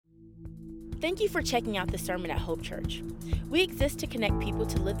Thank you for checking out this sermon at Hope Church. We exist to connect people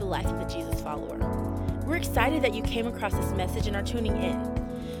to live the life of a Jesus follower. We're excited that you came across this message and are tuning in.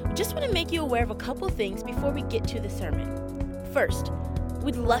 We just want to make you aware of a couple things before we get to the sermon. First,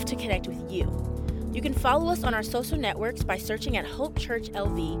 we'd love to connect with you. You can follow us on our social networks by searching at Hope Church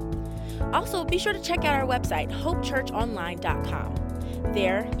LV. Also, be sure to check out our website, hopechurchonline.com.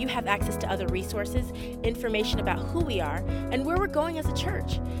 There, you have access to other resources, information about who we are, and where we're going as a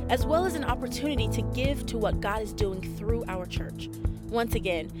church, as well as an opportunity to give to what God is doing through our church. Once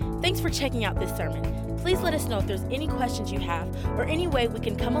again, thanks for checking out this sermon. Please let us know if there's any questions you have or any way we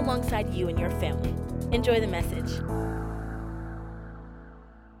can come alongside you and your family. Enjoy the message.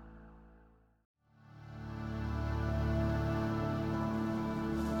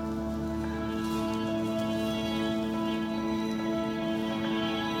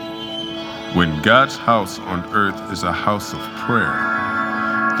 When God's house on earth is a house of prayer,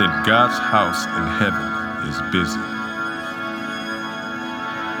 then God's house in heaven is busy.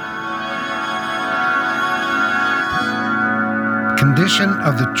 Condition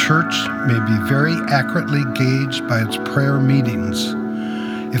of the church may be very accurately gauged by its prayer meetings.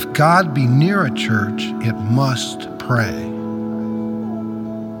 If God be near a church, it must pray.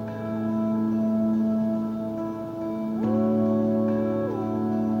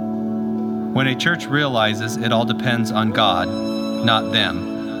 When a church realizes it all depends on God, not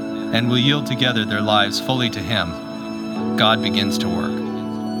them, and will yield together their lives fully to Him, God begins to work.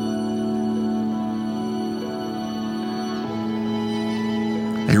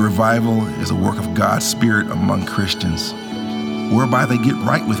 A revival is a work of God's Spirit among Christians, whereby they get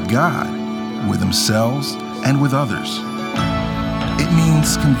right with God, with themselves, and with others. It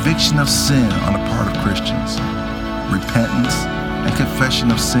means conviction of sin on the part of Christians, repentance and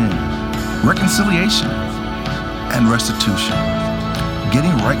confession of sin, reconciliation and restitution,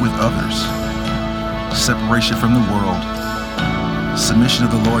 getting right with others, separation from the world, submission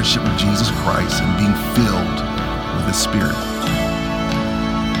to the Lordship of Jesus Christ, and being filled with His Spirit.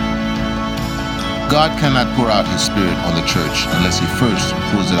 God cannot pour out His Spirit on the church unless He first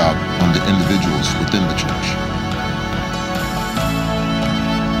pours it out on the individuals within the church.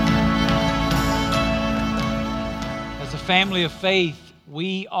 As a family of faith,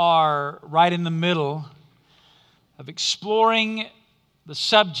 we are right in the middle of exploring the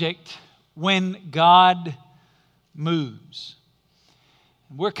subject, when God moves.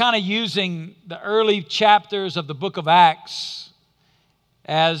 We're kind of using the early chapters of the book of Acts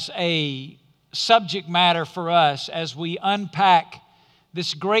as a subject matter for us as we unpack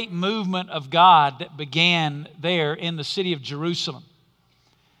this great movement of God that began there in the city of Jerusalem.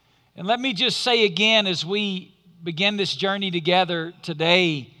 And let me just say again, as we begin this journey together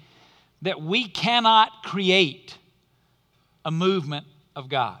today, that we cannot create a movement of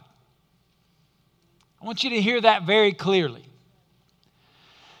God. I want you to hear that very clearly.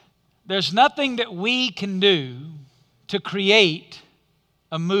 There's nothing that we can do to create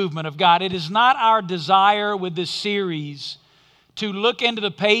a movement of God. It is not our desire with this series to look into the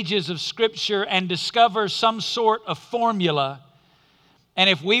pages of Scripture and discover some sort of formula. And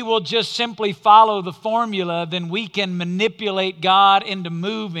if we will just simply follow the formula, then we can manipulate God into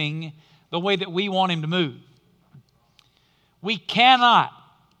moving the way that we want Him to move. We cannot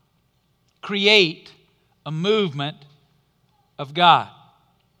create a movement of God.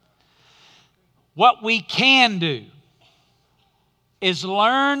 What we can do is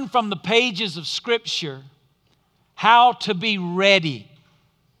learn from the pages of Scripture how to be ready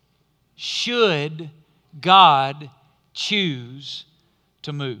should God choose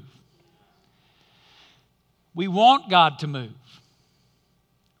to move. We want God to move.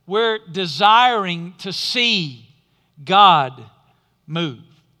 We're desiring to see God move.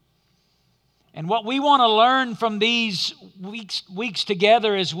 And what we want to learn from these weeks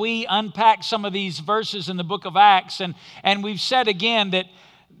together as we unpack some of these verses in the book of Acts, and we've said again that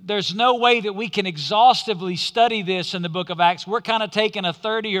there's no way that we can exhaustively study this in the book of Acts. We're kind of taking a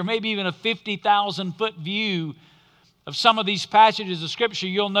 30 or maybe even a 50,000 foot view of some of these passages of Scripture.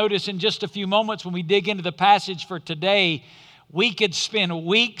 You'll notice in just a few moments when we dig into the passage for today, we could spend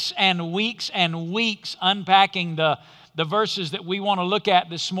weeks and weeks and weeks unpacking the verses that we want to look at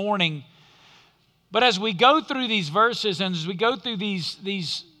this morning. But as we go through these verses and as we go through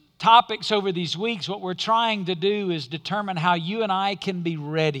these topics over these weeks, what we're trying to do is determine how you and I can be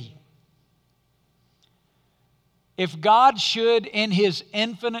ready. If God should, in His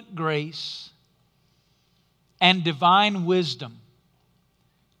infinite grace and divine wisdom,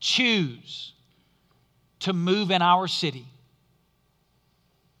 choose to move in our city,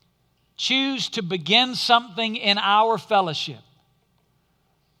 choose to begin something in our fellowship,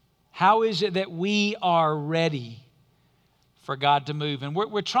 How is it that we are ready for God to move? And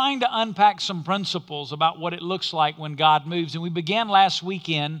we're trying to unpack some principles about what it looks like when God moves. And we began last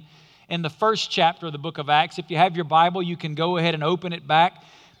weekend in the first chapter of the book of Acts. If you have your Bible, you can go ahead and open it back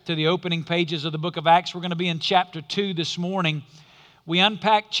to the opening pages of the book of Acts. We're going to be in chapter 2 this morning. We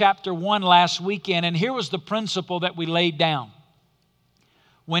unpacked chapter 1 last weekend, and here was the principle that we laid down.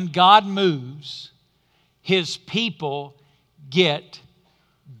 When God moves, His people get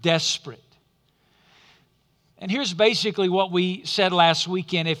desperate. And here's basically what we said last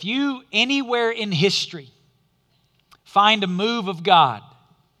weekend. If you, anywhere in history, find a move of God,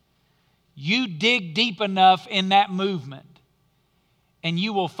 you dig deep enough in that movement, and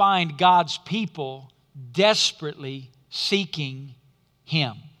you will find God's people desperately seeking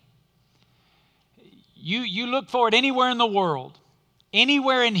Him. You look for it anywhere in the world,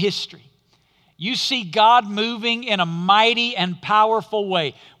 anywhere in history. You see God moving in a mighty and powerful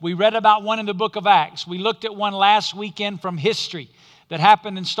way. We read about one in the book of Acts. We looked at one last weekend from history that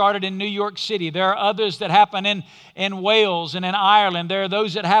happened and started in New York City. There are others that happen in Wales and in Ireland. There are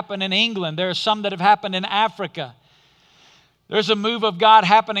those that happen in England. There are some that have happened in Africa. There's a move of God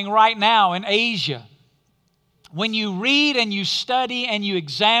happening right now in Asia. When you read and you study and you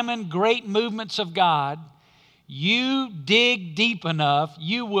examine great movements of God, you dig deep enough,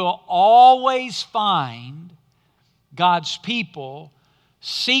 you will always find God's people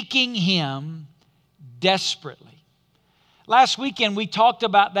seeking Him desperately. Last weekend we talked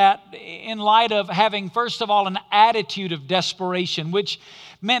about that in light of having, first of all, an attitude of desperation, which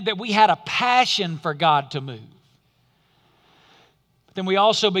meant that we had a passion for God to move. But then we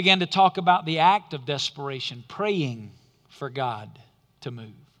also began to talk about the act of desperation, praying for God to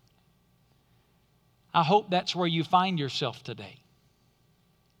move. I hope that's where you find yourself today.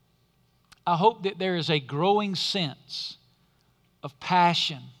 I hope that there is a growing sense of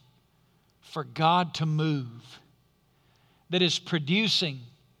passion for God to move that is producing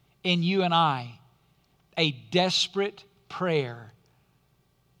in you and I a desperate prayer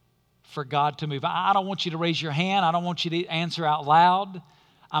for God to move. I don't want you to raise your hand. I don't want you to answer out loud.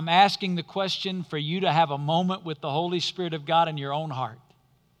 I'm asking the question for you to have a moment with the Holy Spirit of God in your own heart.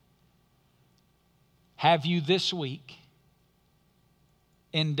 Have you this week,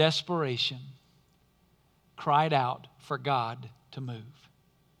 in desperation, cried out for God to move?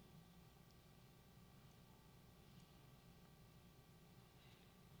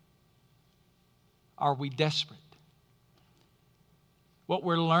 Are we desperate? What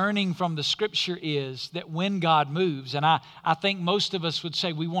we're learning from the Scripture is that when God moves, and I think most of us would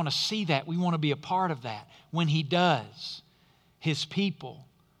say we want to see that, we want to be a part of that. When He does, His people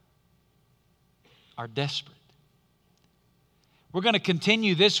are desperate. We're going to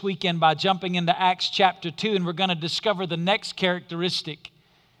continue this weekend by jumping into Acts chapter 2, and we're going to discover the next characteristic.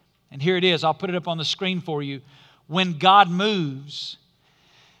 And here it is. I'll put it up on the screen for you. When God moves,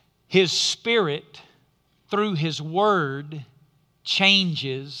 His Spirit, through His Word,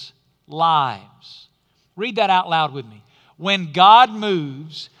 changes lives. Read that out loud with me. When God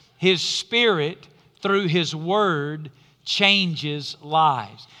moves, His Spirit, through His Word, changes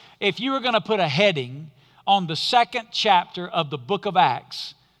lives. If you were going to put a heading on the second chapter of the book of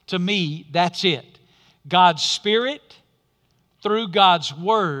Acts, to me, that's it. God's Spirit, through God's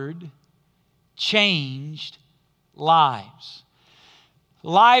Word, changed lives.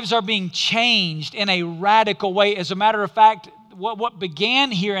 Lives are being changed in a radical way. As a matter of fact, what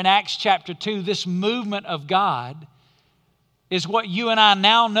began here in Acts chapter 2, this movement of God, is what you and I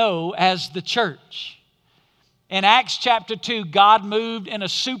now know as the church. In Acts chapter 2, God moved in a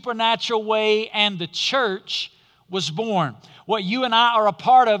supernatural way and the church was born. What you and I are a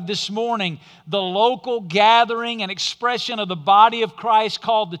part of this morning, the local gathering and expression of the body of Christ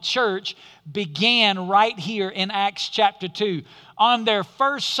called the church, began right here in Acts chapter 2. On their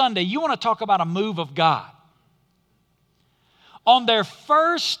first Sunday, you want to talk about a move of God. On their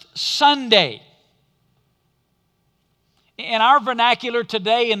first Sunday, in our vernacular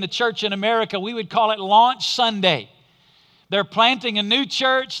today in the church in America, we would call it Launch Sunday. They're planting a new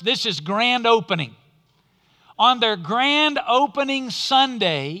church. This is grand opening. On their grand opening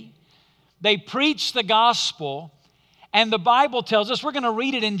Sunday, they preached the gospel, and the Bible tells us, we're going to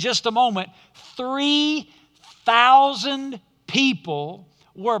read it in just a moment, 3,000 people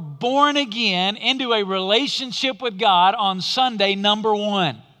were born again into a relationship with God on Sunday number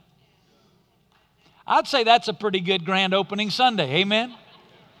 1. I'd say that's a pretty good grand opening Sunday. Amen?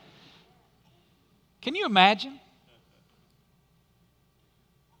 Can you imagine?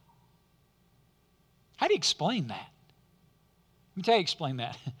 How do you explain that? Let me tell you, explain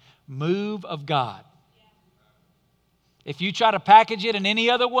that. Move of God. If you try to package it in any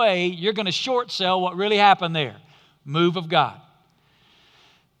other way, you're going to short sell what really happened there. Move of God.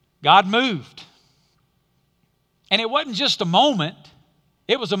 God moved. And it wasn't just a moment,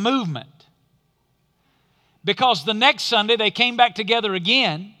 it was a movement. Because the next Sunday they came back together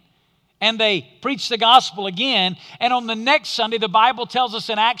again and they preached the gospel again. And on the next Sunday, the Bible tells us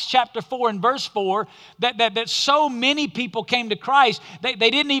in Acts chapter 4 and verse 4 that so many people came to Christ, they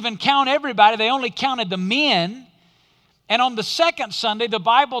didn't even count everybody, they only counted the men. And on the second Sunday, the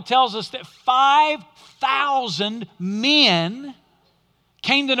Bible tells us that 5,000 men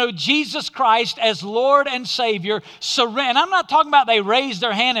came to know Jesus Christ as Lord and Savior. And I'm not talking about they raised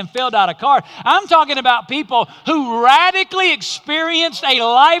their hand and filled out a card. I'm talking about people who radically experienced a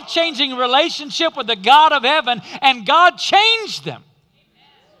life-changing relationship with the God of heaven, and God changed them.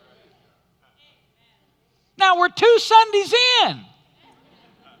 Now we're 2 Sundays in.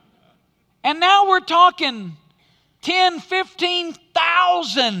 And now we're talking 10,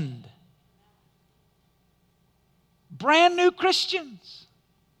 15,000 brand new Christians.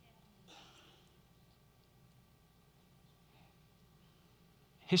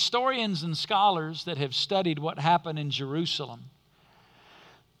 Historians and scholars that have studied what happened in Jerusalem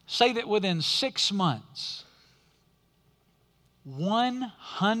say that within 6 months,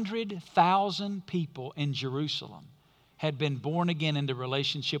 100,000 people in Jerusalem had been born again into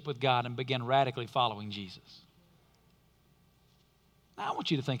relationship with God and began radically following Jesus. Now, I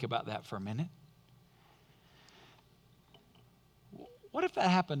want you to think about that for a minute. What if that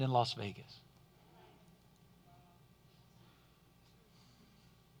happened in Las Vegas?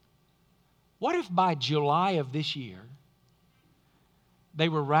 What if by July of this year, they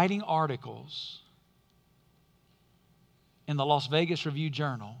were writing articles in the Las Vegas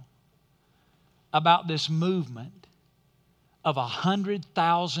Review-Journal about this movement of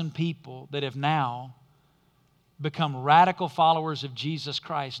 100,000 people that have now become radical followers of Jesus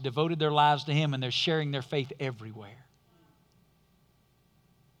Christ, devoted their lives to Him, and they're sharing their faith everywhere?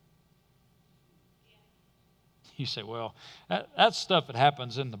 You say, well, that's stuff that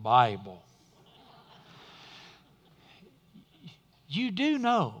happens in the Bible. You do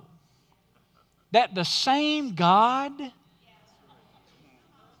know that the same God,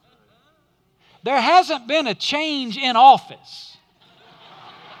 there hasn't been a change in office.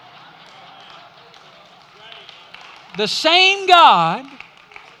 The same God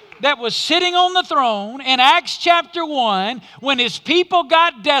that was sitting on the throne in Acts chapter 1 when His people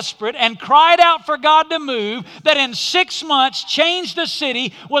got desperate and cried out for God to move, that in 6 months changed the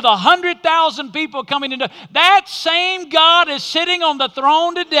city with 100,000 people coming into. That same God is sitting on the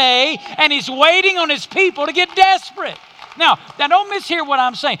throne today, and He's waiting on His people to get desperate. Now don't mishear what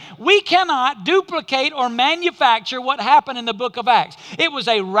I'm saying. We cannot duplicate or manufacture what happened in the book of Acts. It was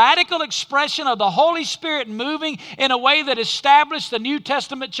a radical expression of the Holy Spirit moving in a way that established the New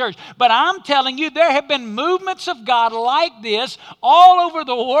Testament church. But I'm telling you, there have been movements of God like this all over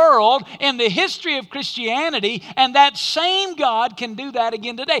the world in the history of Christianity, and that same God can do that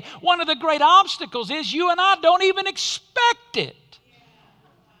again today. One of the great obstacles is you and I don't even expect it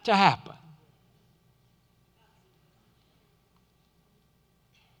to happen.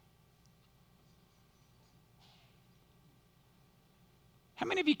 How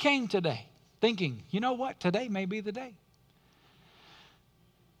many of you came today thinking, you know what, today may be the day?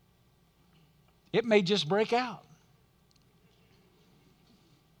 It may just break out.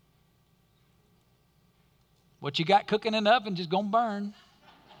 What you got cooking in the oven just gonna burn.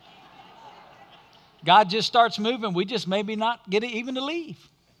 God just starts moving. We just maybe not get it even to leave.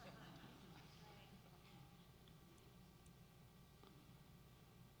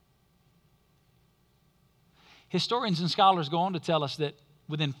 Historians and scholars go on to tell us that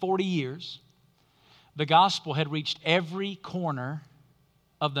within 40 years, the gospel had reached every corner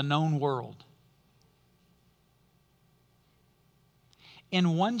of the known world.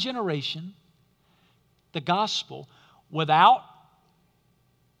 In one generation, the gospel, without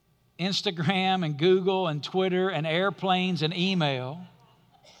Instagram and Google and Twitter and airplanes and email,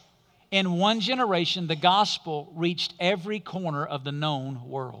 in one generation, the gospel reached every corner of the known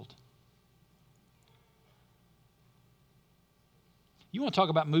world. You want to talk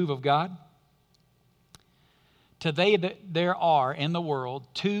about move of God? Today there are in the world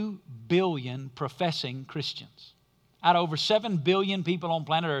 2 billion professing Christians. Out of over 7 billion people on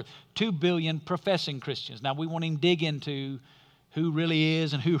planet Earth, 2 billion professing Christians. Now we won't even dig into who really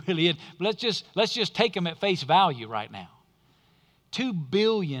is and who really isn't. But let's just take them at face value right now. 2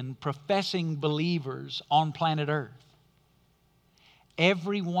 billion professing believers on planet Earth.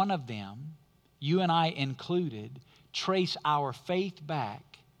 Every one of them, you and I included, trace our faith back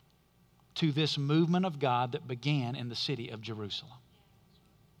to this movement of God that began in the city of Jerusalem.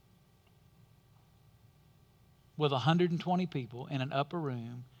 With 120 people in an upper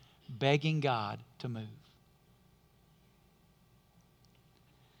room begging God to move.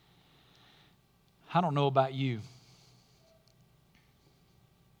 I don't know about you.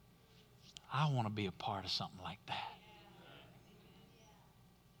 I want to be a part of something like that.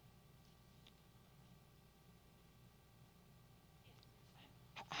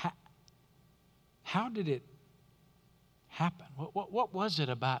 How did it happen? What was it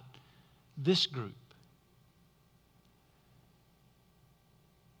about this group?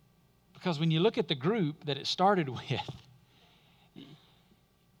 Because when you look at the group that it started with,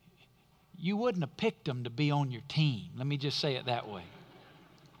 you wouldn't have picked them to be on your team. Let me just say it that way.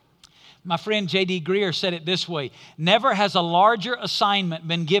 My friend J.D. Greer said it this way: never has a larger assignment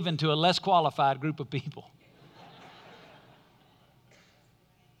been given to a less qualified group of people.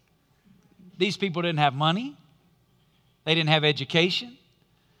 These people didn't have money. They didn't have education.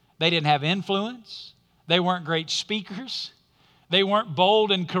 They didn't have influence. They weren't great speakers. They weren't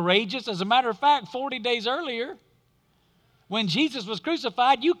bold and courageous. As a matter of fact, 40 days earlier, when Jesus was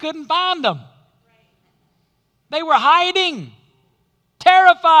crucified, you couldn't find them. They were hiding,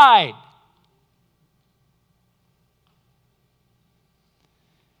 terrified.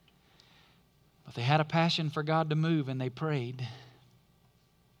 But they had a passion for God to move, and they prayed.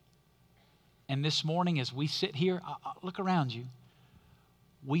 And this morning, as we sit here, look around you.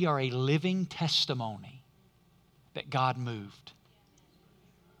 We are a living testimony that God moved.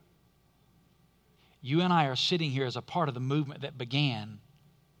 You and I are sitting here as a part of the movement that began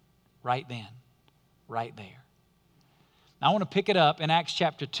right then, right there. Now, I want to pick it up in Acts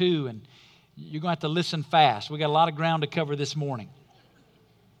chapter 2, and you're going to have to listen fast. We got a lot of ground to cover this morning.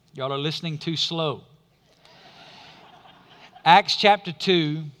 Y'all are listening too slow. Acts chapter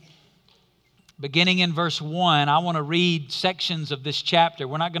 2. Beginning in verse 1, I want to read sections of this chapter.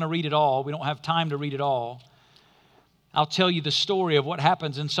 We're not going to read it all. We don't have time to read it all. I'll tell you the story of what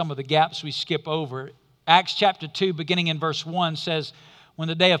happens in some of the gaps we skip over. Acts chapter 2, beginning in verse 1, says, when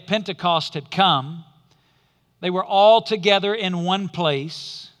the day of Pentecost had come, they were all together in one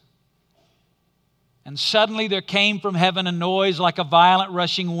place. And suddenly there came from heaven a noise like a violent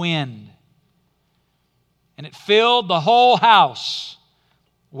rushing wind. And it filled the whole house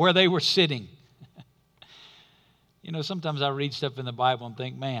where they were sitting. You know, sometimes I read stuff in the Bible and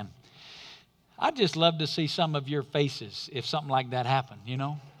think, man, I'd just love to see some of your faces if something like that happened, you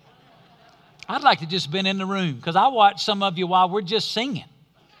know. I'd like to just been in the room, because I watch some of you while we're just singing.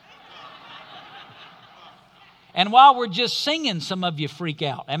 And while we're just singing, some of you freak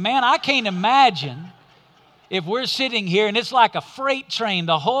out. And man, I can't imagine if we're sitting here and it's like a freight train,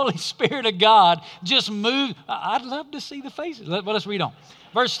 the Holy Spirit of God just moves. I'd love to see the faces. Let's read on.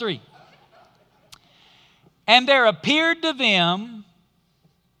 Verse 3. And there appeared to them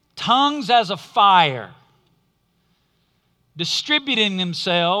tongues as of fire, distributing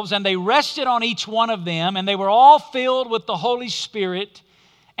themselves, and they rested on each one of them, and they were all filled with the Holy Spirit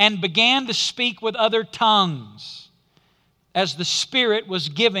and began to speak with other tongues as the Spirit was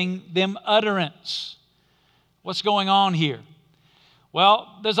giving them utterance. What's going on here?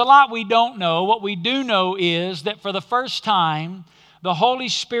 Well, there's a lot we don't know. What we do know is that for the first time, the Holy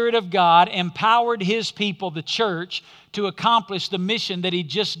Spirit of God empowered His people, the church, to accomplish the mission that He'd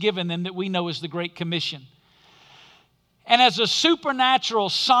just given them that we know as the Great Commission. And as a supernatural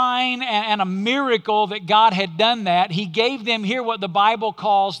sign and a miracle that God had done that, He gave them here what the Bible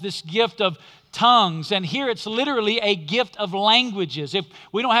calls this gift of tongues. And here it's literally a gift of languages. If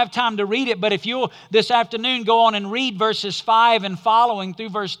we don't have time to read it, but if you'll this afternoon go on and read verses 5 and following through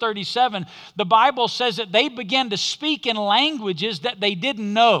verse 37, the Bible says that they began to speak in languages that they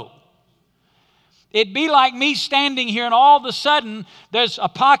didn't know. It'd be like me standing here and all of a sudden there's a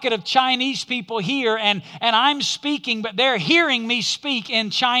pocket of Chinese people here and I'm speaking, but they're hearing me speak in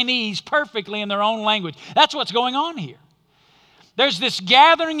Chinese perfectly in their own language. That's what's going on here. There's this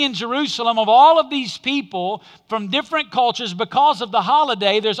gathering in Jerusalem of all of these people from different cultures because of the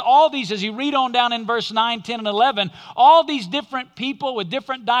holiday. There's all these, as you read on down in verse 9, 10, and 11, all these different people with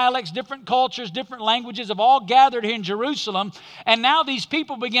different dialects, different cultures, different languages have all gathered here in Jerusalem. And now these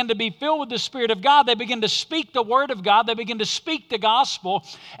people begin to be filled with the Spirit of God. They begin to speak the Word of God. They begin to speak the gospel.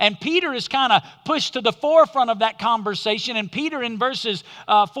 And Peter is kind of pushed to the forefront of that conversation. And Peter in verses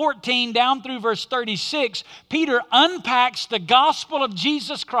 14 down through verse 36, Peter unpacks the gospel of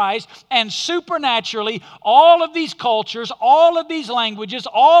Jesus Christ, and supernaturally all of these cultures, all of these languages,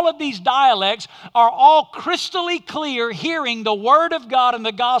 all of these dialects are all crystally clear hearing the Word of God and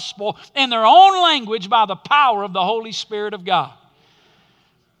the gospel in their own language by the power of the Holy Spirit of God.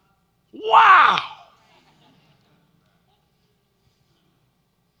 Wow!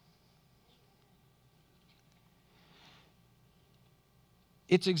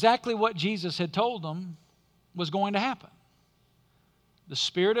 It's exactly what Jesus had told them was going to happen. The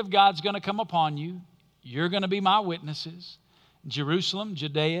Spirit of God's going to come upon you. You're going to be my witnesses. Jerusalem,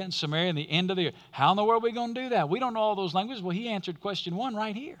 Judea, and Samaria, and the end of the earth. How in the world are we going to do that? We don't know all those languages. Well, he answered question 1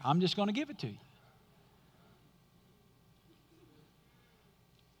 right here. I'm just going to give it to you.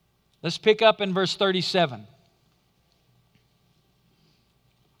 Let's pick up in verse 37.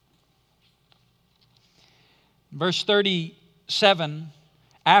 Verse 37,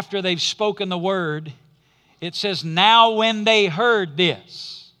 after they've spoken the word, it says, now when they heard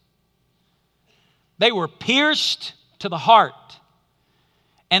this, they were pierced to the heart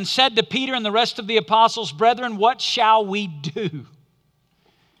and said to Peter and the rest of the apostles, brethren, what shall we do?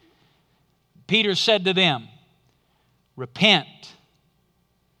 Peter said to them, repent,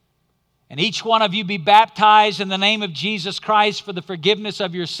 and each one of you be baptized in the name of Jesus Christ for the forgiveness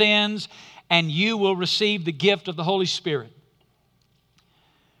of your sins, and you will receive the gift of the Holy Spirit.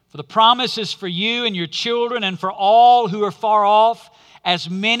 For the promise is for you and your children and for all who are far off, as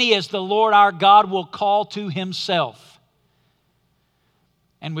many as the Lord our God will call to himself.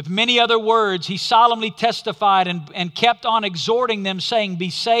 And with many other words, he solemnly testified and kept on exhorting them, saying, be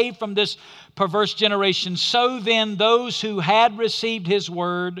saved from this perverse generation. So then those who had received his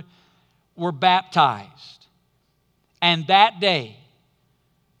word were baptized. And that day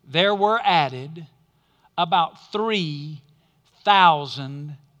there were added about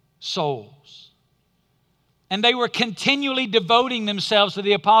 3,000 souls. And they were continually devoting themselves to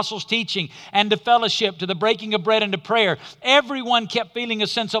the apostles' teaching and to fellowship, to the breaking of bread and to prayer. Everyone kept feeling a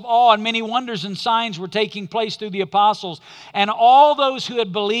sense of awe, and many wonders and signs were taking place through the apostles. And all those who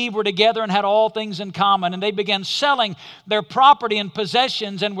had believed were together and had all things in common. And they began selling their property and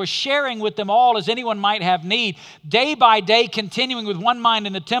possessions and were sharing with them all as anyone might have need. Day by day, continuing with one mind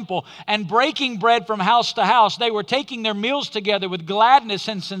in the temple and breaking bread from house to house, they were taking their meals together with gladness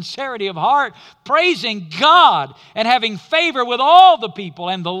and sincerity of heart, praising God and having favor with all the people.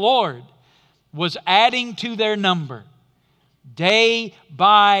 And the Lord was adding to their number day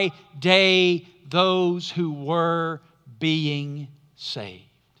by day those who were being saved.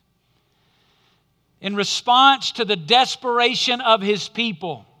 In response to the desperation of his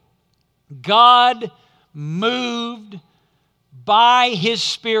people, God moved by his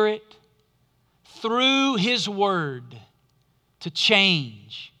Spirit through his word to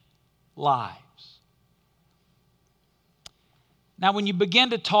change lives. Now, when you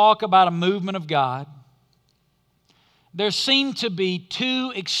begin to talk about a movement of God, there seem to be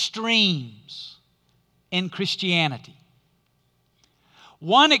two extremes in Christianity.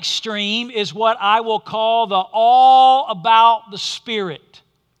 One extreme is what I will call the all about the Spirit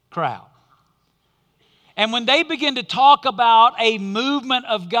crowd. And when they begin to talk about a movement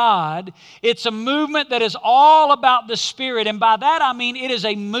of God, it's a movement that is all about the Spirit. And by that I mean it is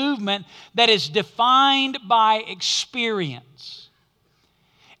a movement that is defined by experience.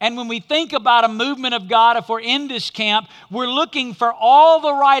 And when we think about a movement of God, if we're in this camp, we're looking for all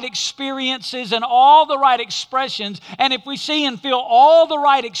the right experiences and all the right expressions. And if we see and feel all the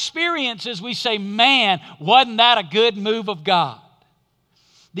right experiences, we say, man, wasn't that a good move of God?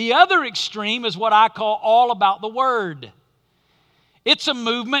 The other extreme is what I call all about the Word. It's a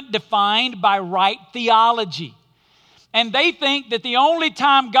movement defined by right theology. And they think that the only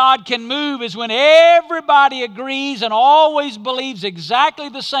time God can move is when everybody agrees and always believes exactly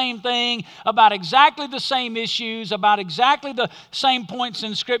the same thing about exactly the same issues, about exactly the same points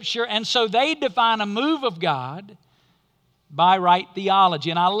in Scripture. And so they define a move of God by right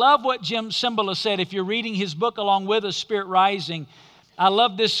theology. And I love what Jim Cymbala said. If you're reading his book along with us, Spirit Rising, I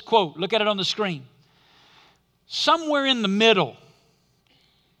love this quote. Look at it on the screen. Somewhere in the middle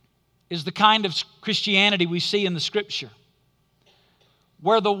is the kind of Christianity we see in the Scripture,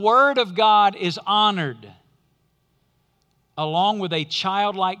 where the Word of God is honored along with a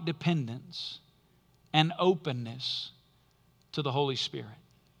childlike dependence and openness to the Holy Spirit.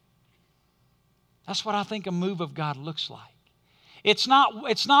 That's what I think a move of God looks like. It's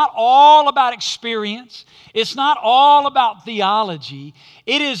not all about experience. It's not all about theology.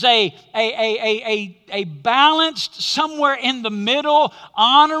 It is a balanced, somewhere in the middle,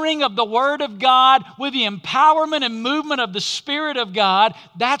 honoring of the Word of God with the empowerment and movement of the Spirit of God.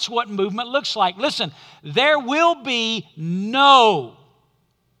 That's what movement looks like. Listen, there will be no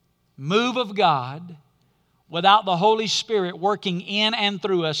move of God without the Holy Spirit working in and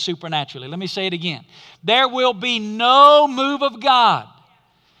through us supernaturally. Let me say it again. There will be no move of God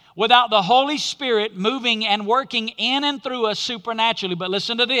without the Holy Spirit moving and working in and through us supernaturally. But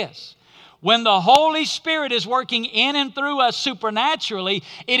listen to this. When the Holy Spirit is working in and through us supernaturally,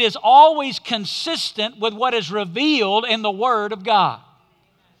 it is always consistent with what is revealed in the Word of God.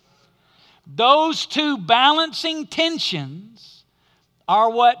 Those two balancing tensions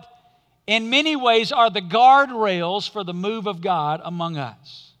are what, in many ways, are the guardrails for the move of God among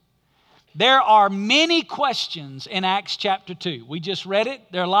us. There are many questions in Acts chapter 2. We just read it.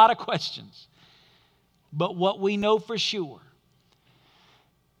 There are a lot of questions. But what we know for sure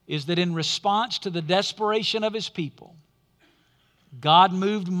is that in response to the desperation of His people, God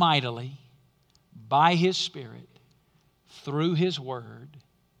moved mightily by His Spirit through His Word,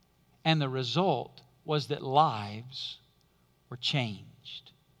 and the result was that lives were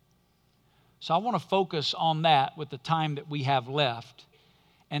changed. So I want to focus on that with the time that we have left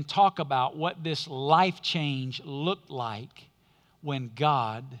and talk about what this life change looked like when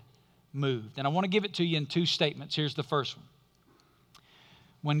God moved. And I want to give it to you in two statements. Here's the first one.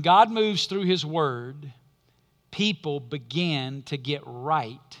 When God moves through His Word, people begin to get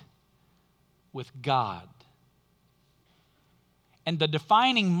right with God. And the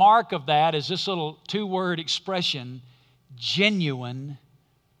defining mark of that is this little two-word expression, genuine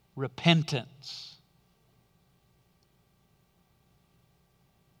repentance.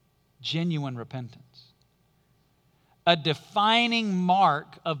 Genuine repentance. A defining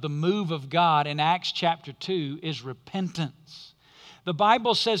mark of the move of God in Acts chapter 2 is repentance. The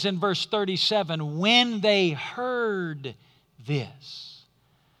Bible says in verse 37, when they heard this.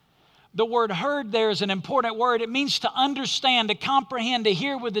 The word heard there is an important word. It means to understand, to comprehend, to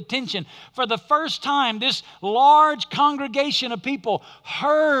hear with attention. For the first time, this large congregation of people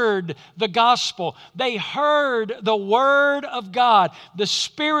heard the gospel. They heard the Word of God, the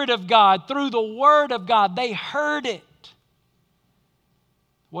Spirit of God, through the Word of God. They heard it.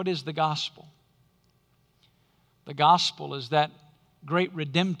 What is the gospel? The gospel is that great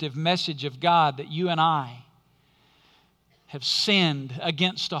redemptive message of God that you and I have sinned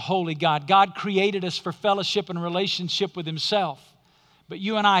against a holy God. God created us for fellowship and relationship with Himself, but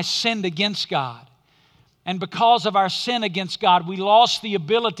you and I sinned against God. And because of our sin against God, we lost the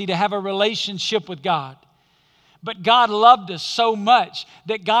ability to have a relationship with God. But God loved us so much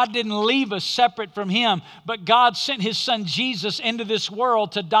that God didn't leave us separate from Him, but God sent His Son Jesus into this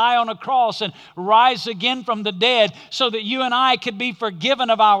world to die on a cross and rise again from the dead so that you and I could be forgiven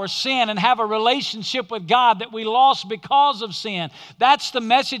of our sin and have a relationship with God that we lost because of sin. That's the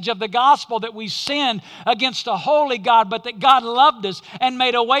message of the gospel, that we sinned against a holy God, but that God loved us and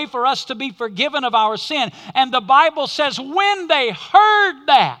made a way for us to be forgiven of our sin. And the Bible says when they heard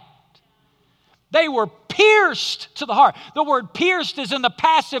that, they were pierced to the heart. The word pierced is in the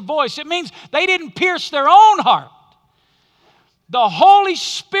passive voice. It means they didn't pierce their own heart. The Holy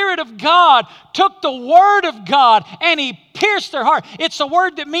Spirit of God took the Word of God and He pierced their heart. It's a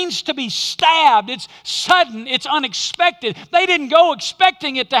word that means to be stabbed. It's sudden. It's unexpected. They didn't go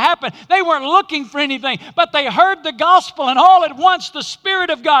expecting it to happen. They weren't looking for anything, but they heard the gospel, and all at once the Spirit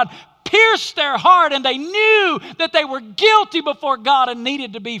of God pierced their heart, and they knew that they were guilty before God and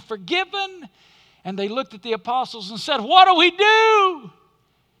needed to be forgiven. And they looked at the apostles and said, "What do we do?"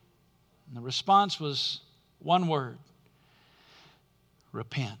 And the response was one word: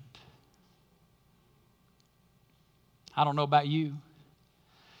 repent. I don't know about you,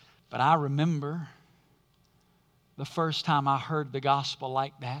 but I remember the first time I heard the gospel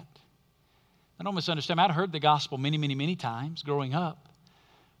like that. I don't misunderstand me. I'd heard the gospel many, many, many times growing up.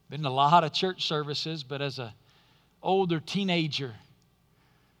 Been to a lot of church services, but as an older teenager,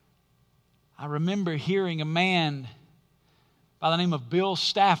 I remember hearing a man by the name of Bill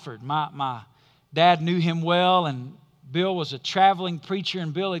Stafford. My dad knew him well, and Bill was a traveling preacher,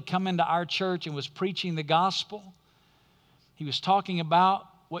 and Bill had come into our church and was preaching the gospel. He was talking about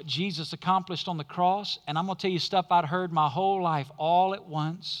what Jesus accomplished on the cross, and I'm going to tell you stuff I'd heard my whole life. All at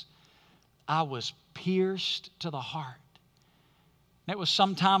once, I was pierced to the heart. And it was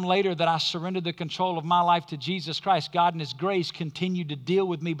some time later that I surrendered the control of my life to Jesus Christ. God in His grace continued to deal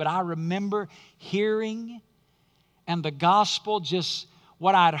with me, but I remember hearing, and the gospel, just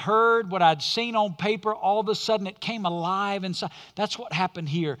what I'd heard, what I'd seen on paper, all of a sudden it came alive inside. That's what happened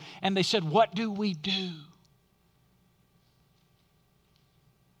here. And they said, "What do we do?"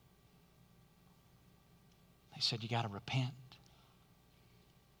 They said, "You got to repent."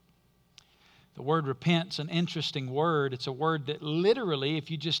 The word repent's an interesting word. It's a word that literally,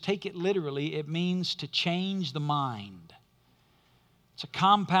 if you just take it literally, it means to change the mind. It's a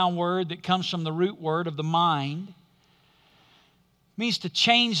compound word that comes from the root word of the mind. It means to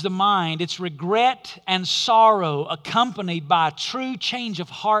change the mind. It's regret and sorrow accompanied by a true change of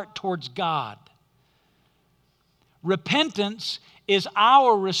heart towards God. Repentance is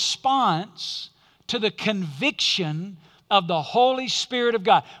our response to the conviction of the Holy Spirit of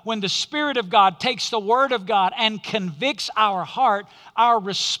God. When the Spirit of God takes the Word of God and convicts our heart, our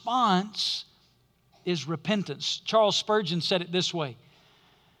response is repentance. Charles Spurgeon said it this way: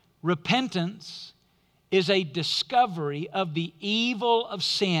 repentance is a discovery of the evil of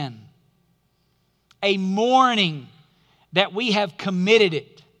sin, a mourning that we have committed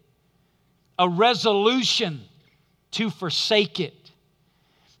it, a resolution to forsake it.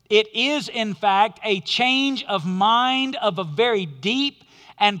 It is, in fact, a change of mind of a very deep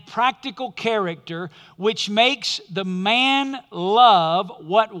and practical character, which makes the man love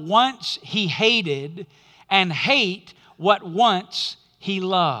what once he hated and hate what once he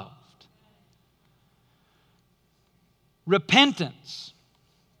loved. Repentance.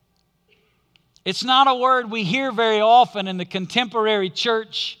 It's not a word we hear very often in the contemporary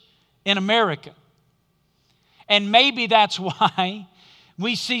church in America. And maybe that's why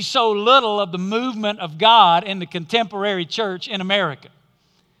we see so little of the movement of God in the contemporary church in America.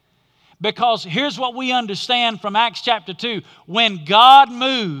 Because here's what we understand from Acts chapter 2. When God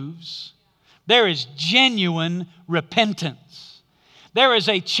moves, there is genuine repentance. There is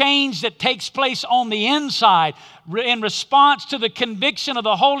a change that takes place on the inside in response to the conviction of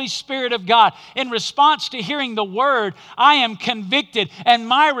the Holy Spirit of God. In response to hearing the Word, I am convicted, and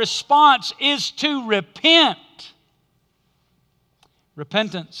my response is to repent.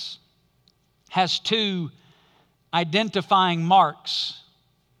 Repentance has two identifying marks.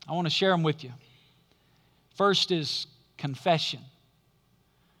 I want to share them with you. First is confession.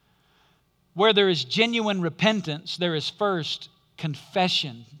 Where there is genuine repentance, there is first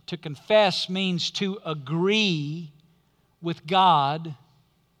confession. To confess means to agree with God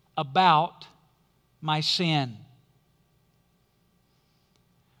about my sin.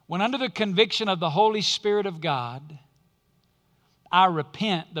 When under the conviction of the Holy Spirit of God, I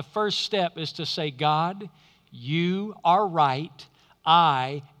repent, the first step is to say, God, you are right,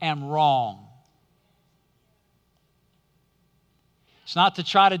 I am wrong. It's not to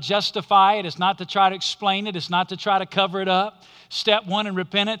try to justify it. It's not to try to explain it. It's not to try to cover it up. Step one in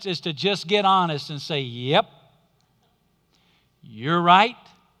repentance is to just get honest and say, yep, you're right.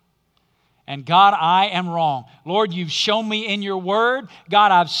 And God, I am wrong. Lord, you've shown me in your word.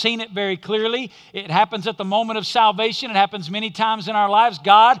 God, I've seen it very clearly. It happens at the moment of salvation. It happens many times in our lives.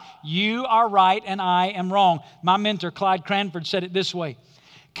 God, you are right and I am wrong. My mentor, Clyde Cranford, said it this way: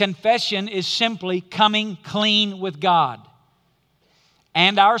 confession is simply coming clean with God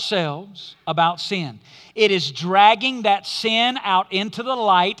and ourselves about sin. It is dragging that sin out into the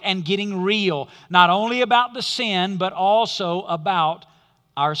light and getting real, not only about the sin, but also about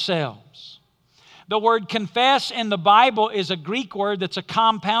ourselves. The word confess in the Bible is a Greek word that's a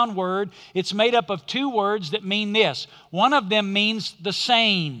compound word. It's made up of two words that mean this. One of them means the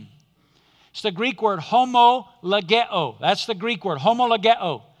same. It's the Greek word homologeo. That's the Greek word,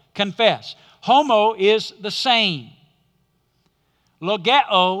 homologeo, confess. Homo is the same.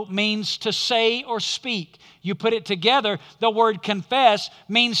 Logeo means to say or speak. You put it together, the word confess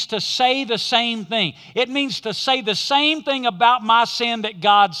means to say the same thing. It means to say the same thing about my sin that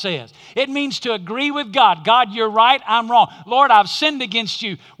God says. It means to agree with God. God, you're right, I'm wrong. Lord, I've sinned against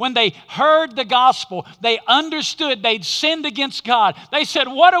you. When they heard the gospel, they understood they'd sinned against God. They said,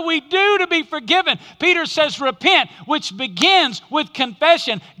 what do we do to be forgiven? Peter says, repent, which begins with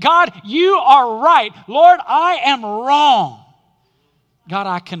confession. God, you are right. Lord, I am wrong. God,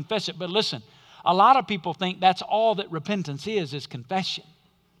 I confess it. But listen, a lot of people think that's all that repentance is confession.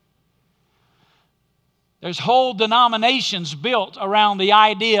 There's whole denominations built around the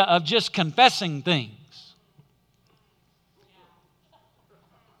idea of just confessing things.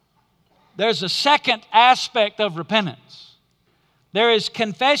 There's a second aspect of repentance. There is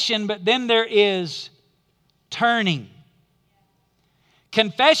confession, but then there is turning.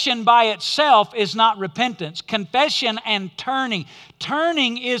 Confession by itself is not repentance. Confession and turning.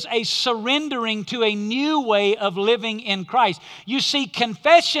 Turning is a surrendering to a new way of living in Christ. You see,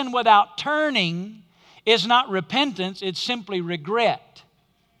 confession without turning is not repentance, it's simply regret.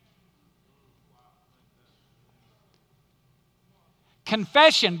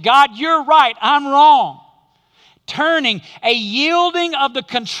 Confession, God, you're right, I'm wrong. Turning, a yielding of the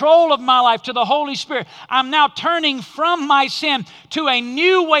control of my life to the Holy Spirit. I'm now turning from my sin to a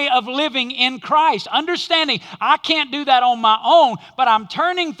new way of living in Christ. Understanding I can't do that on my own, but I'm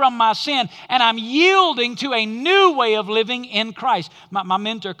turning from my sin and I'm yielding to a new way of living in Christ. My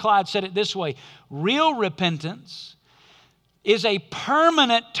mentor Clyde said it this way: real repentance is a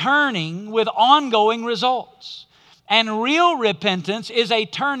permanent turning with ongoing results. And real repentance is a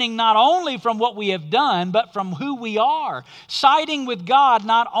turning not only from what we have done, but from who we are, siding with God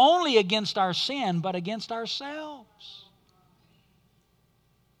not only against our sin, but against ourselves.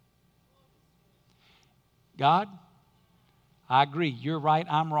 God, I agree. You're right.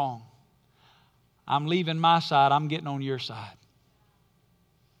 I'm wrong. I'm leaving my side. I'm getting on your side.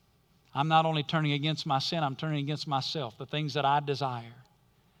 I'm not only turning against my sin, I'm turning against myself, the things that I desire.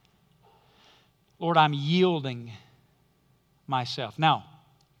 Lord, I'm yielding myself. Now,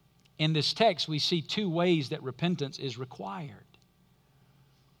 in this text, we see two ways that repentance is required.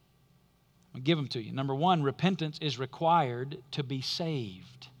 I'll give them to you. Number one, repentance is required to be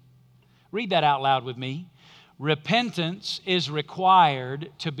saved. Read that out loud with me. Repentance is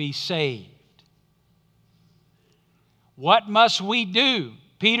required to be saved. What must we do?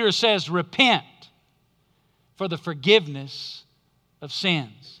 Peter says, repent for the forgiveness of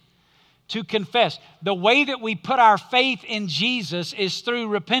sins. To confess. The way that we put our faith in Jesus is through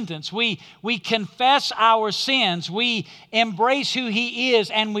repentance. We confess our sins. We embrace who He is,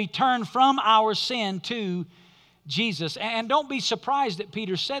 and we turn from our sin to Jesus. And don't be surprised that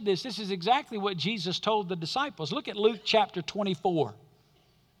Peter said this. This is exactly what Jesus told the disciples. Look at Luke chapter 24.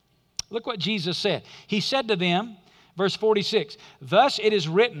 Look what Jesus said. He said to them, verse 46, thus it is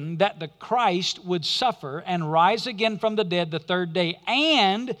written that the Christ would suffer and rise again from the dead the third day,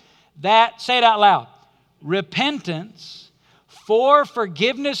 and that, say it out loud, repentance for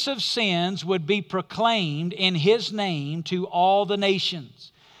forgiveness of sins would be proclaimed in His name to all the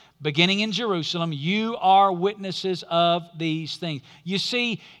nations. Beginning in Jerusalem, you are witnesses of these things. You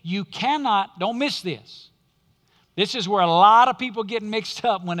see, you cannot, don't miss this. This is where a lot of people get mixed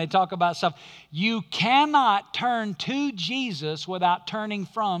up when they talk about stuff. You cannot turn to Jesus without turning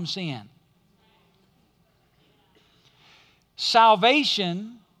from sin.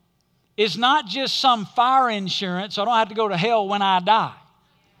 Salvation is not just some fire insurance, so I don't have to go to hell when I die.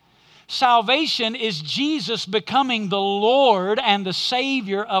 Salvation is Jesus becoming the Lord and the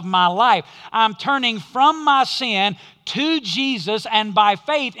Savior of my life. I'm turning from my sin to Jesus and by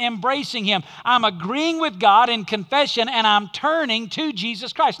faith embracing Him. I'm agreeing with God in confession and I'm turning to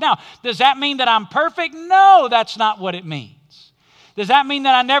Jesus Christ. Now, does that mean that I'm perfect? No, that's not what it means. Does that mean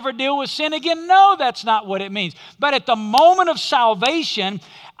that I never deal with sin again? No, that's not what it means. But at the moment of salvation,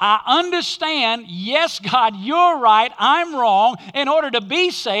 I understand, yes, God, you're right, I'm wrong. In order to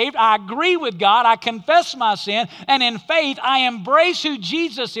be saved, I agree with God, I confess my sin, and in faith, I embrace who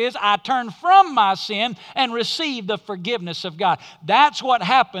Jesus is. I turn from my sin and receive the forgiveness of God. That's what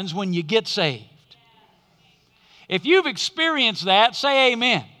happens when you get saved. If you've experienced that, say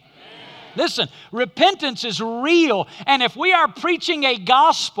amen. Listen, repentance is real, and if we are preaching a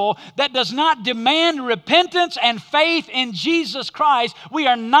gospel that does not demand repentance and faith in Jesus Christ, we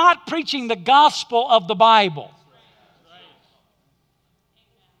are not preaching the gospel of the Bible.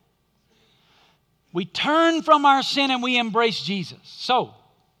 We turn from our sin and we embrace Jesus. So,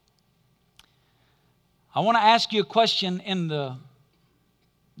 I want to ask you a question in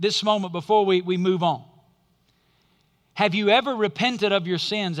this moment before we move on. Have you ever repented of your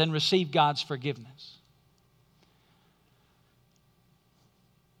sins and received God's forgiveness?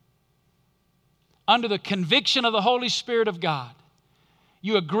 Under the conviction of the Holy Spirit of God,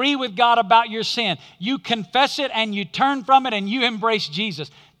 you agree with God about your sin. You confess it and you turn from it and you embrace Jesus.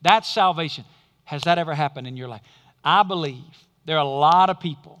 That's salvation. Has that ever happened in your life? I believe there are a lot of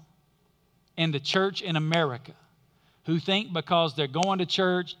people in the church in America who think because they're going to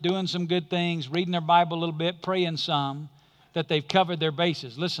church, doing some good things, reading their Bible a little bit, praying some, that they've covered their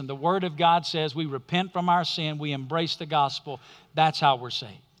bases. Listen, the Word of God says we repent from our sin, we embrace the gospel. That's how we're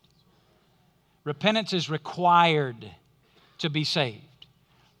saved. Repentance is required to be saved.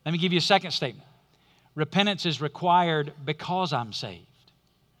 Let me give you a second statement. Repentance is required because I'm saved.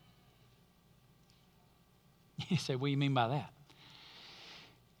 You say, what do you mean by that?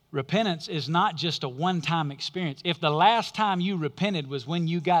 Repentance is not just a one-time experience. If the last time you repented was when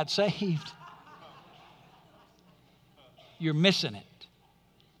you got saved, you're missing it.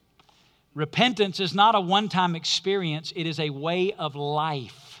 Repentance is not a one-time experience. It is a way of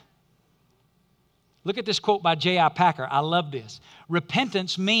life. Look at this quote by J.I. Packer. I love this.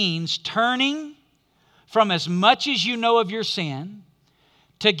 Repentance means turning from as much as you know of your sin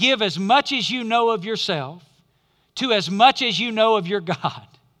to give as much as you know of yourself to as much as you know of your God.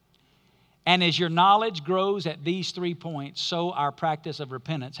 And as your knowledge grows at these 3 points, so our practice of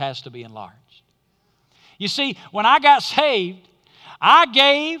repentance has to be enlarged. You see, when I got saved, I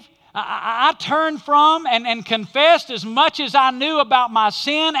gave, I turned from and confessed as much as I knew about my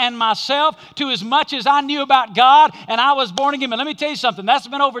sin and myself to as much as I knew about God, and I was born again. But let me tell you something. That's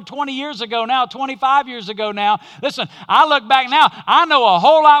been over 20 years ago now, 25 years ago now. Listen, I look back now, I know a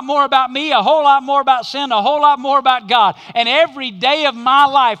whole lot more about me, a whole lot more about sin, a whole lot more about God. And every day of my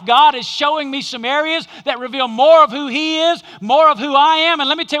life, God is showing me some areas that reveal more of who He is, more of who I am. And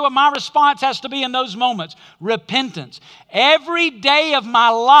let me tell you what my response has to be in those moments. Repentance. Every day of my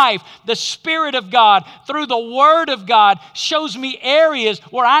life, the Spirit of God, through the Word of God, shows me areas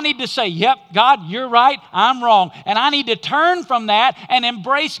where I need to say, yep, God, you're right, I'm wrong. And I need to turn from that and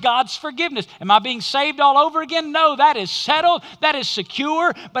embrace God's forgiveness. Am I being saved all over again? No, that is settled, that is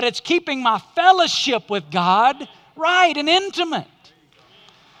secure, but it's keeping my fellowship with God right and intimate.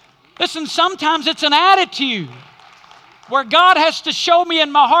 Listen, sometimes it's an attitude where God has to show me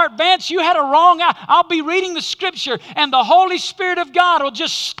in my heart, Vance, you had a wrong eye. I'll be reading the Scripture and the Holy Spirit of God will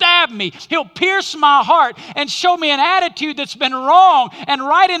just stab me. He'll pierce my heart and show me an attitude that's been wrong. And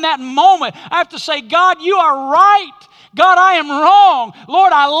right in that moment, I have to say, God, you are right. God, I am wrong.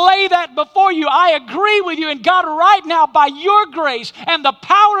 Lord, I lay that before you. I agree with you. And God, right now, by your grace and the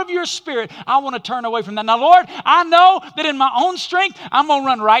power of your Spirit, I want to turn away from that. Now, Lord, I know that in my own strength, I'm going to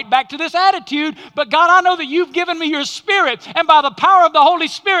run right back to this attitude. But God, I know that you've given me your Spirit. And by the power of the Holy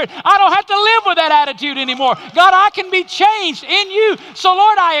Spirit, I don't have to live with that attitude anymore. God, I can be changed in you. So,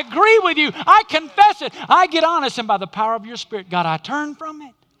 Lord, I agree with you. I confess it. I get honest. And by the power of your Spirit, God, I turn from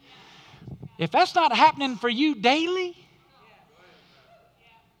it. If that's not happening for you daily,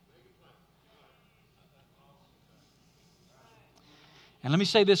 and let me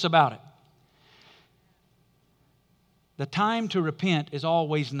say this about it. The time to repent is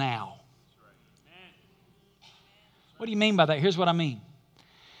always now. What do you mean by that? Here's what I mean.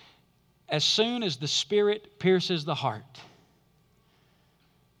 As soon as the Spirit pierces the heart.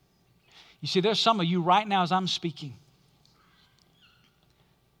 You see, there's some of you right now as I'm speaking.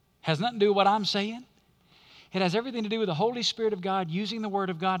 Has nothing to do with what I'm saying. It has everything to do with the Holy Spirit of God using the Word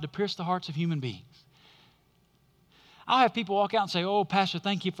of God to pierce the hearts of human beings. I'll have people walk out and say, oh, Pastor,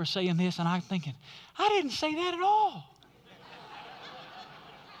 thank you for saying this. And I'm thinking, I didn't say that at all.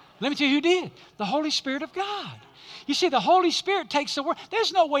 Let me tell you who did. The Holy Spirit of God. You see, the Holy Spirit takes the Word.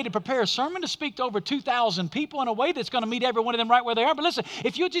 There's no way to prepare a sermon to speak to over 2,000 people in a way that's going to meet every one of them right where they are. But listen,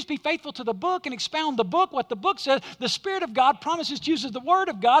 if you'll just be faithful to the book and expound the book, what the book says, the Spirit of God promises to use the Word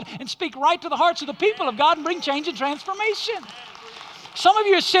of God and speak right to the hearts of the people of God and bring change and transformation. Some of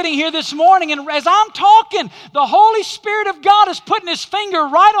you are sitting here this morning, and as I'm talking, the Holy Spirit of God is putting His finger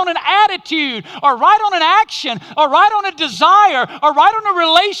right on an attitude, or right on an action, or right on a desire, or right on a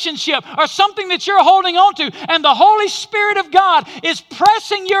relationship, or something that you're holding on to. And the Holy Spirit of God is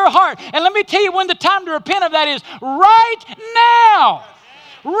pressing your heart. And let me tell you when the time to repent of that is right now.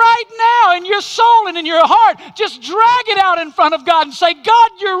 Right now in your soul and in your heart, just drag it out in front of God and say, God,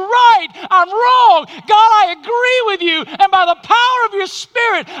 you're right. I'm wrong. God, I agree with you. And by the power of your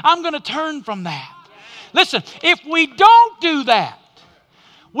Spirit, I'm going to turn from that. Listen, if we don't do that,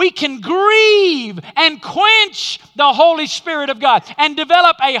 we can grieve and quench the Holy Spirit of God and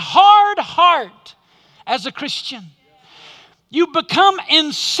develop a hard heart as a Christian. You become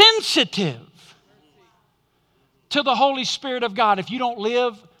insensitive to the Holy Spirit of God if you don't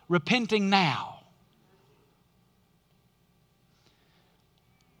live repenting now.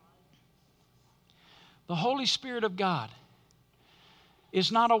 The Holy Spirit of God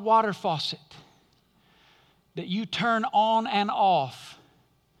is not a water faucet that you turn on and off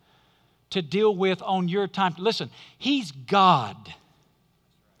to deal with on your time. Listen, He's God.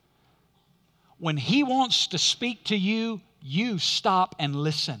 When He wants to speak to you, you stop and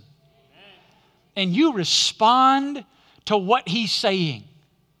listen. And you respond to what He's saying.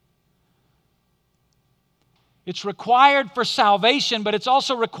 It's required for salvation, but it's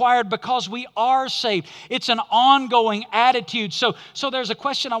also required because we are saved. It's an ongoing attitude. So there's a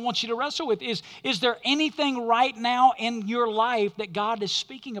question I want you to wrestle with. Is there anything right now in your life that God is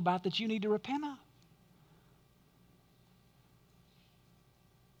speaking about that you need to repent of?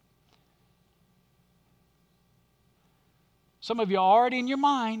 Some of you are already in your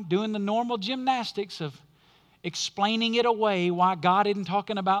mind doing the normal gymnastics of explaining it away, why God isn't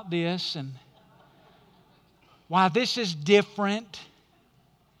talking about this and why this is different.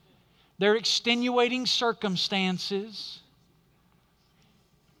 They're extenuating circumstances.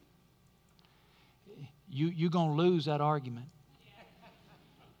 You're going to lose that argument.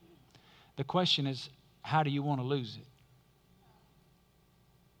 The question is, how do you want to lose it?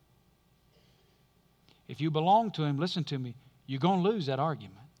 If you belong to Him, listen to me, you're going to lose that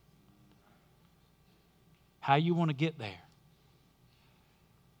argument. How you want to get there?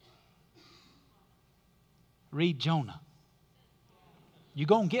 Read Jonah. You're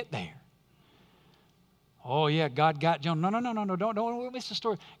going to get there. Oh, yeah, God got Jonah. No. Don't miss the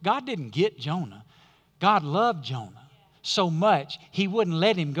story. God didn't get Jonah. God loved Jonah so much, He wouldn't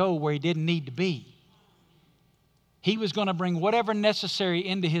let him go where he didn't need to be. He was going to bring whatever necessary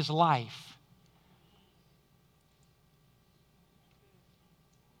into his life.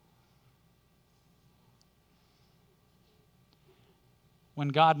 When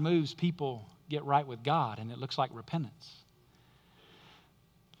God moves, people get right with God, and it looks like repentance.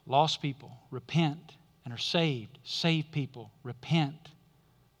 Lost people repent and are saved. Saved people repent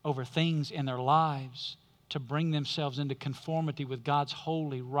over things in their lives to bring themselves into conformity with God's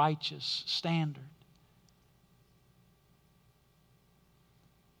holy, righteous standard.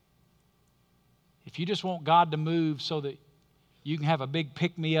 If you just want God to move so that you can have a big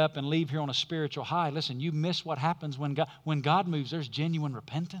pick-me-up and leave here on a spiritual high, listen, you miss what happens when God moves. There's genuine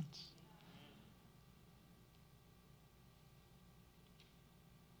repentance.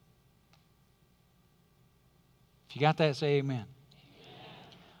 If you got that, say amen. Amen.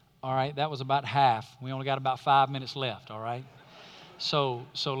 All right, that was about half. We only got about 5 minutes left, all right? So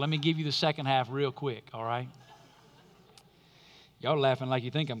let me give you the second half real quick, all right? Y'all laughing like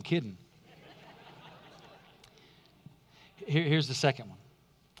you think I'm kidding. Here's the second one.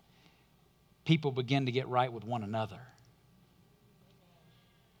 People begin to get right with one another.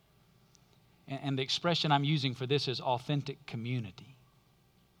 And the expression I'm using for this is authentic community.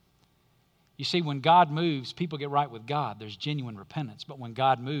 You see, when God moves, people get right with God. There's genuine repentance. But when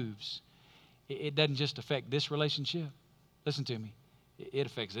God moves, it doesn't just affect this relationship. Listen to me. It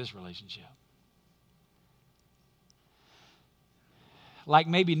affects this relationship. Like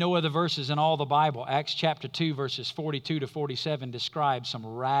maybe no other verses in all the Bible, Acts chapter 2, verses 42 to 47 describes some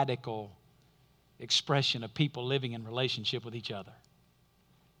radical expression of people living in relationship with each other.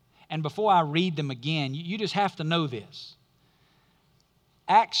 And before I read them again, you just have to know this.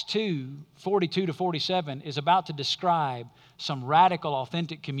 Acts 2, 42 to 47 is about to describe some radical,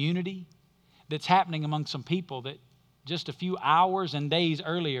 authentic community that's happening among some people that just a few hours and days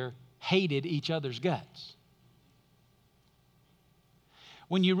earlier hated each other's guts.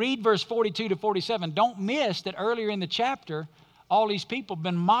 When you read verse 42 to 47, don't miss that earlier in the chapter, all these people have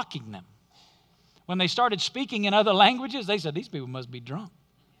been mocking them. When they started speaking in other languages, they said, these people must be drunk.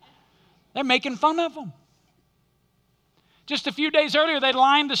 They're making fun of them. Just a few days earlier, they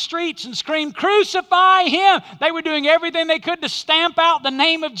lined the streets and screamed, "Crucify him!" They were doing everything they could to stamp out the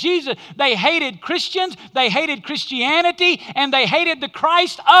name of Jesus. They hated Christians, they hated Christianity, and they hated the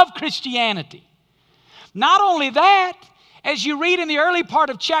Christ of Christianity. Not only that, as you read in the early part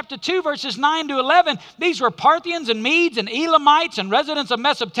of chapter 2, verses 9 to 11, these were Parthians and Medes and Elamites and residents of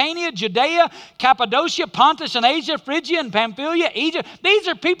Mesopotamia, Judea, Cappadocia, Pontus and Asia, Phrygia and Pamphylia, Egypt. These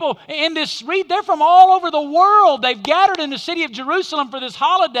are people in this read. They're from all over the world. They've gathered in the city of Jerusalem for this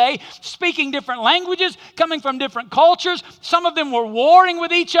holiday, speaking different languages, coming from different cultures. Some of them were warring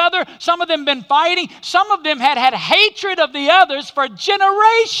with each other. Some of them been fighting. Some of them had hatred of the others for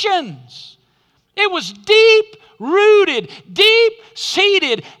generations. It was deep-rooted,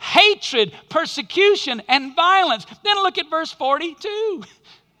 deep-seated hatred, persecution, and violence. Then look at verse 42.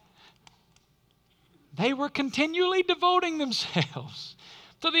 They were continually devoting themselves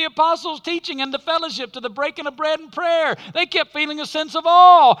to the apostles' teaching and the fellowship, to the breaking of bread and prayer. They kept feeling a sense of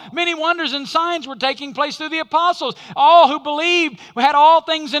awe. Many wonders and signs were taking place through the apostles. All who believed had all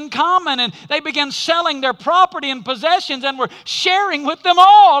things in common, and they began selling their property and possessions and were sharing with them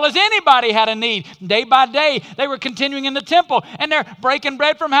all as anybody had a need. Day by day, they were continuing in the temple, and they're breaking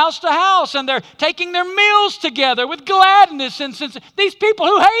bread from house to house, and they're taking their meals together with gladness. And since these people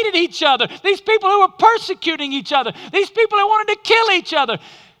who hated each other, these people who were persecuting each other, these people who wanted to kill each other,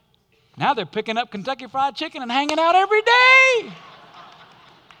 now they're picking up Kentucky Fried Chicken and hanging out every day.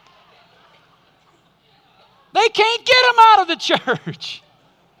 They can't get them out of the church.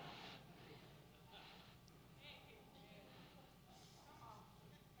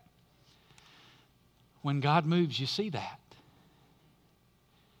 When God moves, you see that.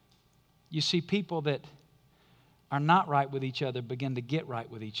 You see people that are not right with each other begin to get right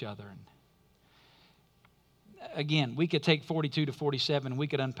with each other. Again, we could take 42 to 47, we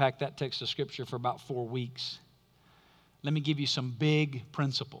could unpack that text of Scripture for about 4 weeks. Let me give you some big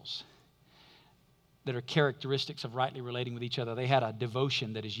principles that are characteristics of rightly relating with each other. They had a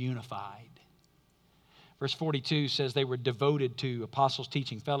devotion that is unified. Verse 42 says they were devoted to apostles'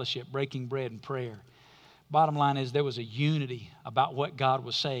 teaching, fellowship, breaking bread, and prayer. Bottom line is there was a unity about what God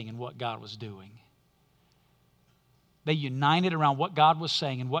was saying and what God was doing. They united around what God was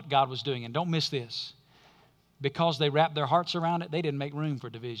saying and what God was doing. And don't miss this. Because they wrapped their hearts around it, they didn't make room for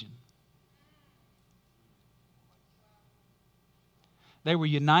division. They were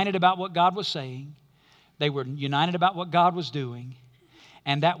united about what God was saying. They were united about what God was doing.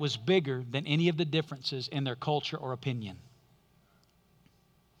 And that was bigger than any of the differences in their culture or opinion.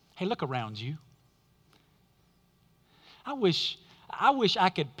 Hey, look around you. I wish I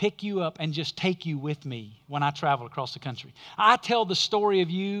could pick you up and just take you with me when I travel across the country. I tell the story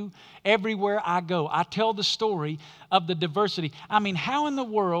of you everywhere I go. I tell the story of the diversity. I mean, how in the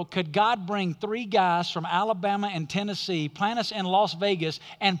world could God bring 3 guys from Alabama and Tennessee, plant us in Las Vegas,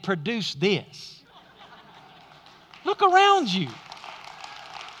 and produce this? Look around you.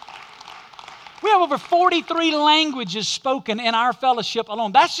 We have over 43 languages spoken in our fellowship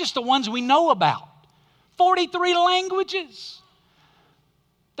alone. That's just the ones we know about. 43 languages.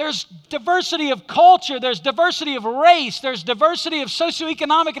 There's diversity of culture, there's diversity of race, there's diversity of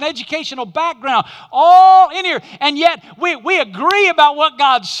socioeconomic and educational background, all in here. And yet we agree about what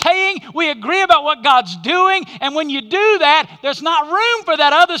God's saying, we agree about what God's doing, and when you do that, there's not room for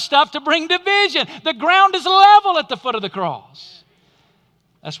that other stuff to bring division. The ground is level at the foot of the cross.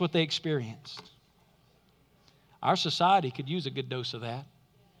 That's what they experienced. Our society could use a good dose of that.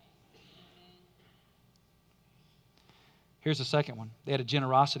 Here's the second one. They had a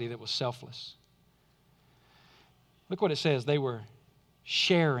generosity that was selfless. Look what it says. They were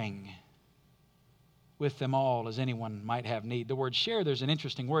sharing with them all as anyone might have need. The word share, there's an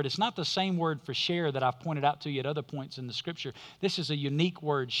interesting word. It's not the same word for share that I've pointed out to you at other points in the Scripture. This is a unique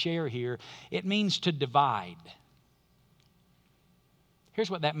word, share, here. It means to divide. Here's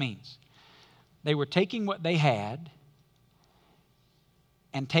what that means. They were taking what they had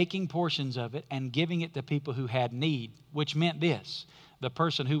and taking portions of it and giving it to people who had need, which meant this: the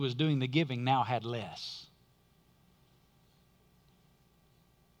person who was doing the giving now had less.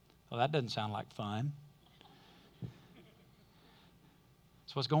 Well, that doesn't sound like fun.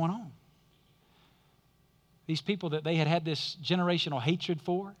 That's what's going on. These people that they had had this generational hatred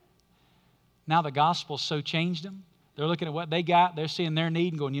for, now the gospel so changed them. They're looking at what they got, they're seeing their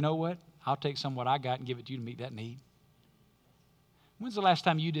need and going, you know what? I'll take some of what I got and give it to you to meet that need. When's the last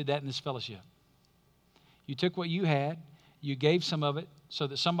time you did that in this fellowship? You took what you had, you gave some of it so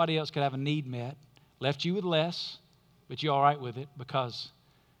that somebody else could have a need met, left you with less, but you're all right with it because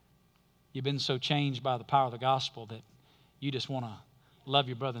you've been so changed by the power of the gospel that you just want to love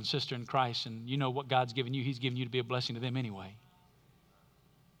your brother and sister in Christ, and you know what God's given you, He's given you to be a blessing to them anyway.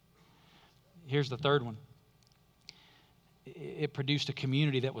 Here's the third one. It produced a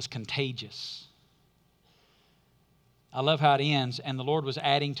community that was contagious. I love how it ends, and the Lord was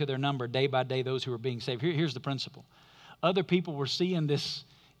adding to their number day by day those who were being saved. Here's the principle. Other people were seeing this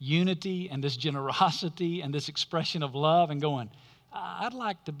unity and this generosity and this expression of love and going, I'd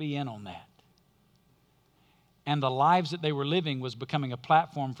like to be in on that. And the lives that they were living was becoming a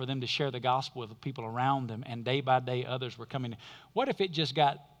platform for them to share the gospel with the people around them, and day by day others were coming. What if it just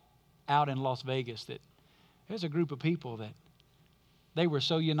got out in Las Vegas that there's a group of people that they were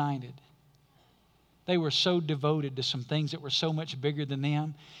so united. They were so devoted to some things that were so much bigger than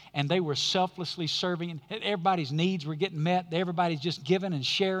them. And they were selflessly serving. And everybody's needs were getting met. Everybody's just giving and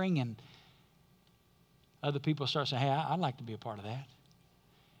sharing. And other people start saying, hey, I'd like to be a part of that.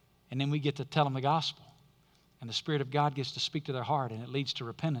 And then we get to tell them the gospel. And the Spirit of God gets to speak to their heart. And it leads to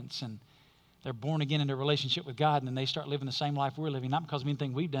repentance. And they're born again in their relationship with God. And then they start living the same life we're living. Not because of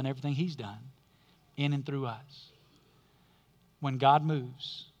anything we've done, everything He's done in and through us. When God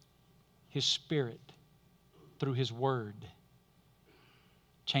moves, His Spirit, through His Word,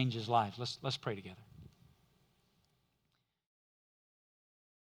 changes lives. Let's pray together.